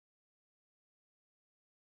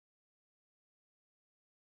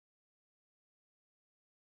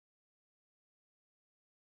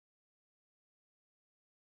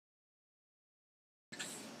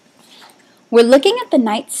We're looking at the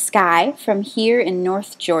night sky from here in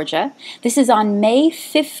North Georgia. This is on May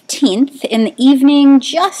 15th in the evening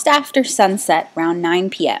just after sunset, around 9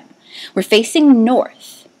 p.m. We're facing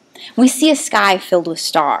north. We see a sky filled with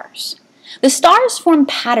stars. The stars form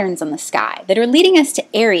patterns on the sky that are leading us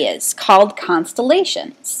to areas called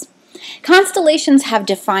constellations. Constellations have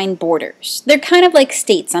defined borders. They're kind of like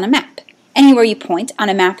states on a map. Anywhere you point on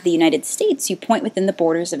a map of the United States, you point within the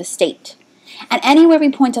borders of a state. And anywhere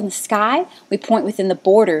we point on the sky, we point within the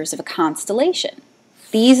borders of a constellation.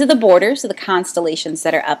 These are the borders of the constellations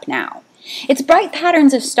that are up now. It's bright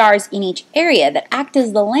patterns of stars in each area that act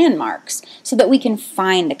as the landmarks so that we can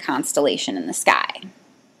find a constellation in the sky.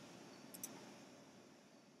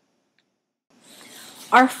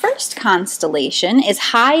 Our first constellation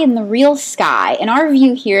is high in the real sky. In our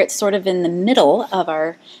view here, it's sort of in the middle of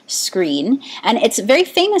our screen, and it's a very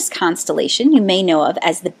famous constellation you may know of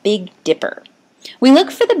as the Big Dipper. We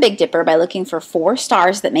look for the Big Dipper by looking for 4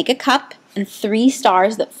 stars that make a cup and 3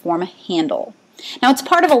 stars that form a handle. Now, it's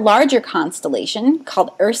part of a larger constellation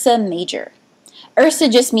called Ursa Major. Ursa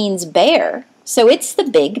just means bear, so it's the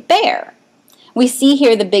Big Bear. We see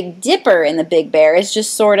here the Big Dipper in the Big Bear is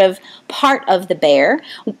just sort of part of the bear,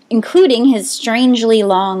 including his strangely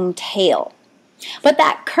long tail. But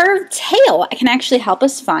that curved tail can actually help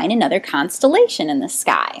us find another constellation in the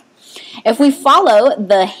sky. If we follow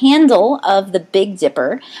the handle of the Big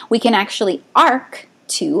Dipper, we can actually arc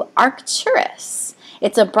to Arcturus.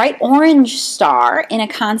 It's a bright orange star in a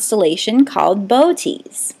constellation called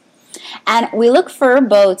Bootes. And we look for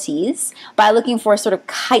Bootes by looking for a sort of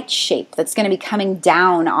kite shape that's going to be coming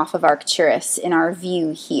down off of Arcturus in our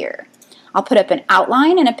view here. I'll put up an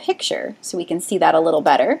outline and a picture so we can see that a little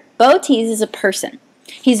better. Bootes is a person.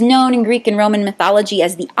 He's known in Greek and Roman mythology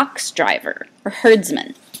as the ox driver or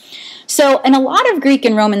herdsman. So in a lot of Greek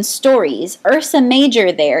and Roman stories, Ursa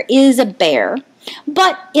Major there is a bear.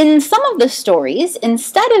 But in some of the stories,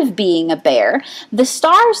 instead of being a bear, the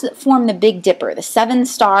stars that form the Big Dipper, the 7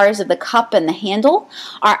 stars of the cup and the handle,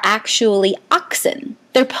 are actually oxen.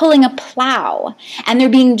 They're pulling a plow, and they're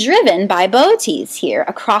being driven by Bootes here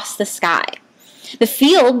across the sky. The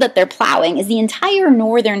field that they're plowing is the entire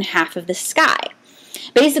northern half of the sky.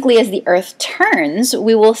 Basically, as the Earth turns,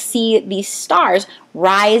 we will see these stars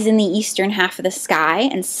rise in the eastern half of the sky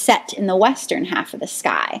and set in the western half of the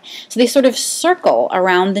sky. So they sort of circle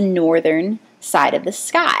around the northern side of the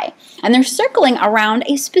sky. And they're circling around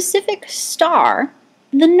a specific star,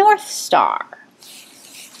 the North Star.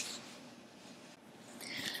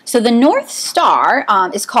 So the North Star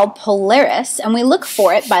is called Polaris, and we look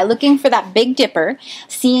for it by looking for that Big Dipper,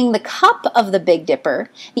 seeing the cup of the Big Dipper.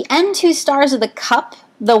 The end 2 stars of the cup,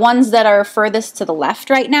 the ones that are furthest to the left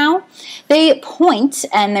right now, they point,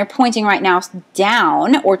 and they're pointing right now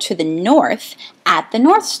down or to the north at the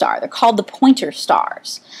North Star. They're called the pointer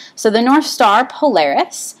stars. So the North Star,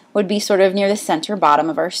 Polaris, would be sort of near the center bottom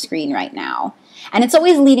of our screen right now. And it's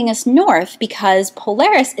always leading us north because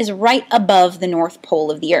Polaris is right above the North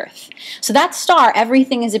Pole of the Earth. So that star,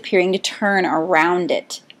 everything is appearing to turn around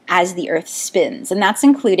it as the Earth spins. And that's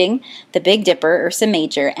including the Big Dipper, Ursa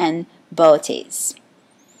Major, and Bootes.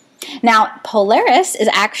 Now, Polaris is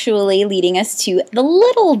actually leading us to the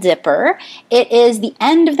Little Dipper. It is the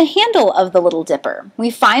end of the handle of the Little Dipper.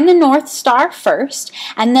 We find the North Star first,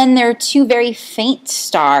 and then there are 2 very faint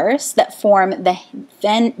stars that form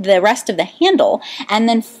the rest of the handle, and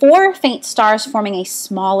then 4 faint stars forming a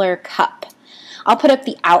smaller cup. I'll put up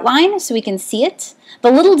the outline so we can see it.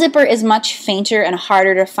 The Little Dipper is much fainter and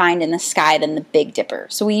harder to find in the sky than the Big Dipper,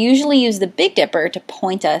 so we usually use the Big Dipper to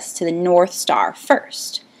point us to the North Star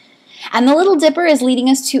first. And the Little Dipper is leading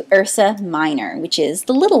us to Ursa Minor, which is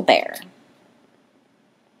the little bear.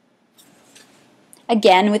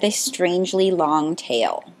 Again, with a strangely long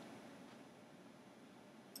tail.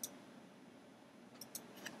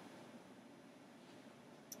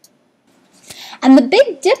 And the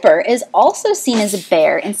Big Dipper is also seen as a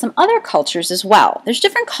bear in some other cultures as well. There's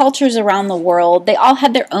different cultures around the world. They all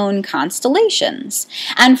had their own constellations.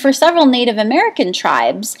 And for several Native American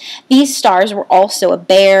tribes, these stars were also a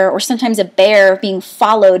bear, or sometimes a bear being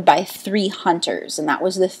followed by 3 hunters. And that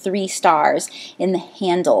was the 3 stars in the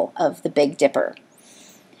handle of the Big Dipper.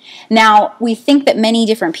 Now, we think that many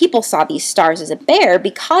different people saw these stars as a bear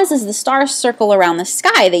because as the stars circle around the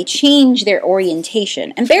sky, they change their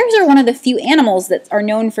orientation. And bears are one of the few animals that are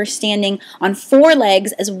known for standing on 4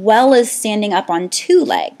 legs as well as standing up on 2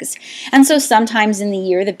 legs. And so sometimes in the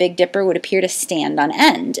year, the Big Dipper would appear to stand on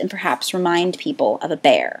end and perhaps remind people of a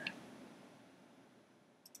bear.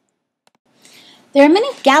 There are many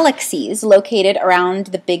galaxies located around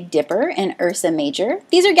the Big Dipper and Ursa Major.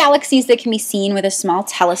 These are galaxies that can be seen with a small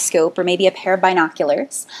telescope or maybe a pair of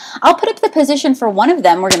binoculars. I'll put up the position for one of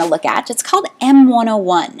them we're going to look at. It's called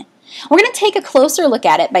M101. We're going to take a closer look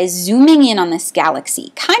at it by zooming in on this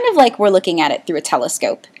galaxy, kind of like we're looking at it through a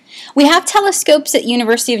telescope. We have telescopes at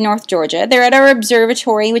University of North Georgia. They're at our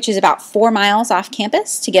observatory, which is about 4 miles off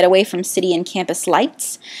campus to get away from city and campus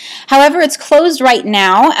lights. However, it's closed right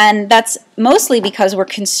now, and that's mostly because we're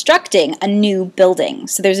constructing a new building.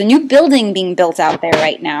 So there's a new building being built out there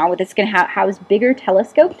right now that's going to house bigger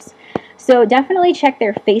telescopes. So definitely check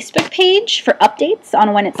their Facebook page for updates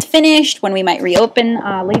on when it's finished, when we might reopen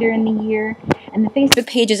later in the year. And the Facebook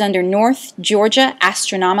page is under North Georgia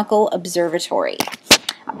Astronomical Observatory.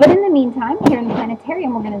 But in the meantime, here in the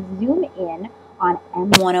planetarium, we're going to zoom in on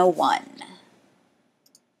M101.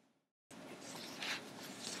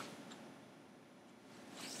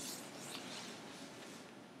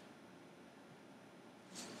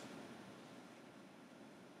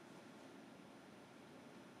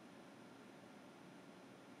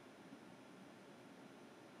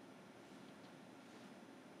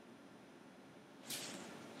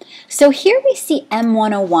 So here we see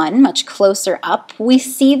M101 much closer up. We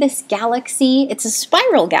see this galaxy. It's a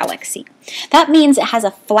spiral galaxy. That means it has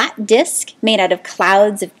a flat disk made out of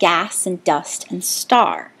clouds of gas and dust and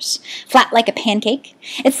stars. Flat like a pancake.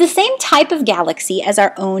 It's the same type of galaxy as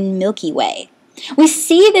our own Milky Way. We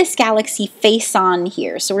see this galaxy face on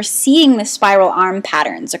here, so we're seeing the spiral arm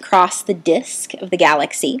patterns across the disk of the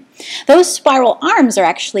galaxy. Those spiral arms are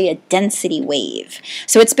actually a density wave.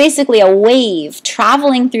 So it's basically a wave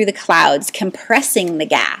traveling through the clouds, compressing the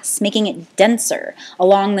gas, making it denser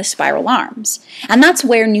along the spiral arms. And that's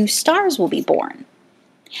where new stars will be born.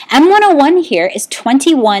 M101 here is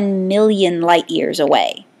 21 million light years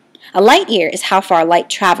away. A light year is how far light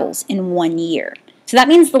travels in 1 year. So that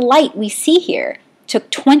means the light we see here took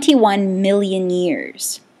 21 million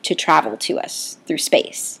years to travel to us through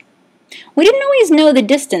space. We didn't always know the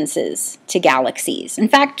distances to galaxies. In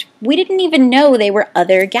fact, we didn't even know they were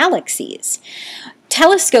other galaxies.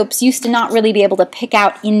 Telescopes used to not really be able to pick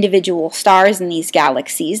out individual stars in these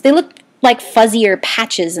galaxies. They looked like fuzzier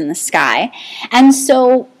patches in the sky, and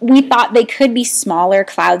so we thought they could be smaller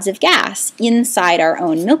clouds of gas inside our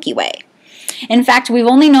own Milky Way. In fact, we've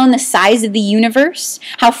only known the size of the universe,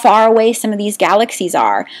 how far away some of these galaxies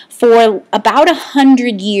are, for about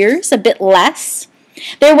 100 years, a bit less.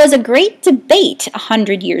 There was a great debate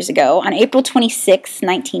 100 years ago, on April 26,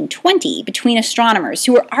 1920, between astronomers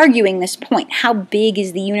who were arguing this point. How big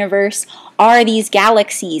is the universe? Are these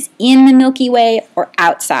galaxies in the Milky Way or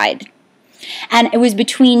outside? And it was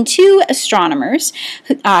between two astronomers,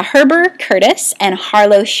 Herbert Curtis and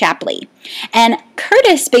Harlow Shapley. And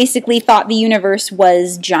Curtis basically thought the universe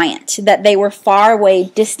was giant, that they were far away,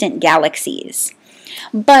 distant galaxies.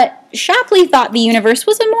 But Shapley thought the universe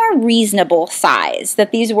was a more reasonable size,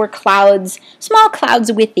 that these were clouds, small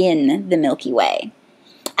clouds within the Milky Way.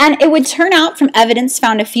 And it would turn out from evidence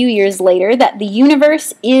found a few years later that the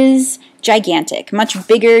universe is gigantic, much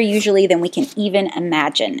bigger usually than we can even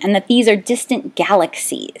imagine, and that these are distant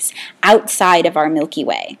galaxies outside of our Milky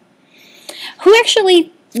Way. Who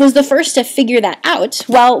actually was the first to figure that out?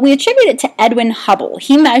 Well, we attribute it to Edwin Hubble.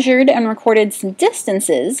 He measured and recorded some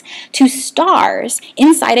distances to stars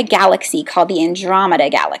inside a galaxy called the Andromeda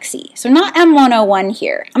Galaxy. So not M101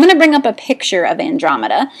 here. I'm going to bring up a picture of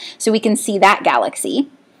Andromeda so we can see that galaxy.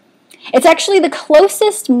 It's actually the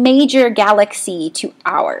closest major galaxy to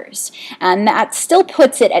ours, and that still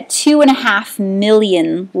puts it at 2.5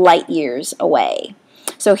 million light years away.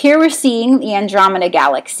 So here we're seeing the Andromeda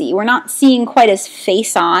Galaxy. We're not seeing quite as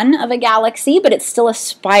face-on of a galaxy, but it's still a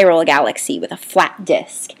spiral galaxy with a flat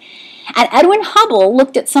disk. And Edwin Hubble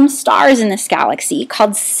looked at some stars in this galaxy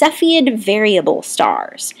called Cepheid variable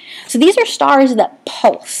stars. So these are stars that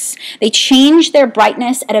pulse. They change their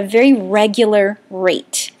brightness at a very regular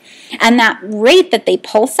rate. And that rate that they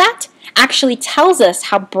pulse at actually tells us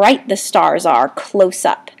how bright the stars are close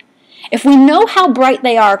up. If we know how bright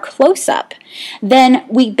they are close up, then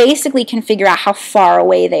we basically can figure out how far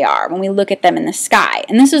away they are when we look at them in the sky.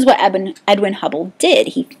 And this is what Edwin Hubble did.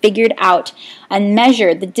 He figured out and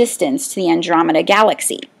measured the distance to the Andromeda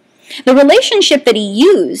Galaxy. The relationship that he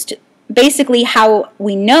used, basically how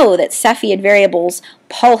we know that Cepheid variables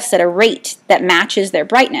pulse at a rate that matches their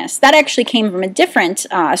brightness, that actually came from a different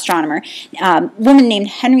astronomer, a woman named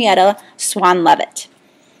Henrietta Swan-Leavitt.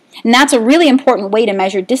 And that's a really important way to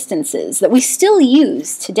measure distances that we still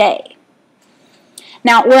use today.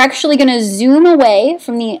 Now, we're actually going to zoom away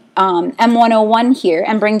from the M101 here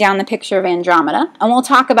and bring down the picture of Andromeda, and we'll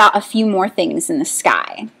talk about a few more things in the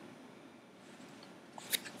sky.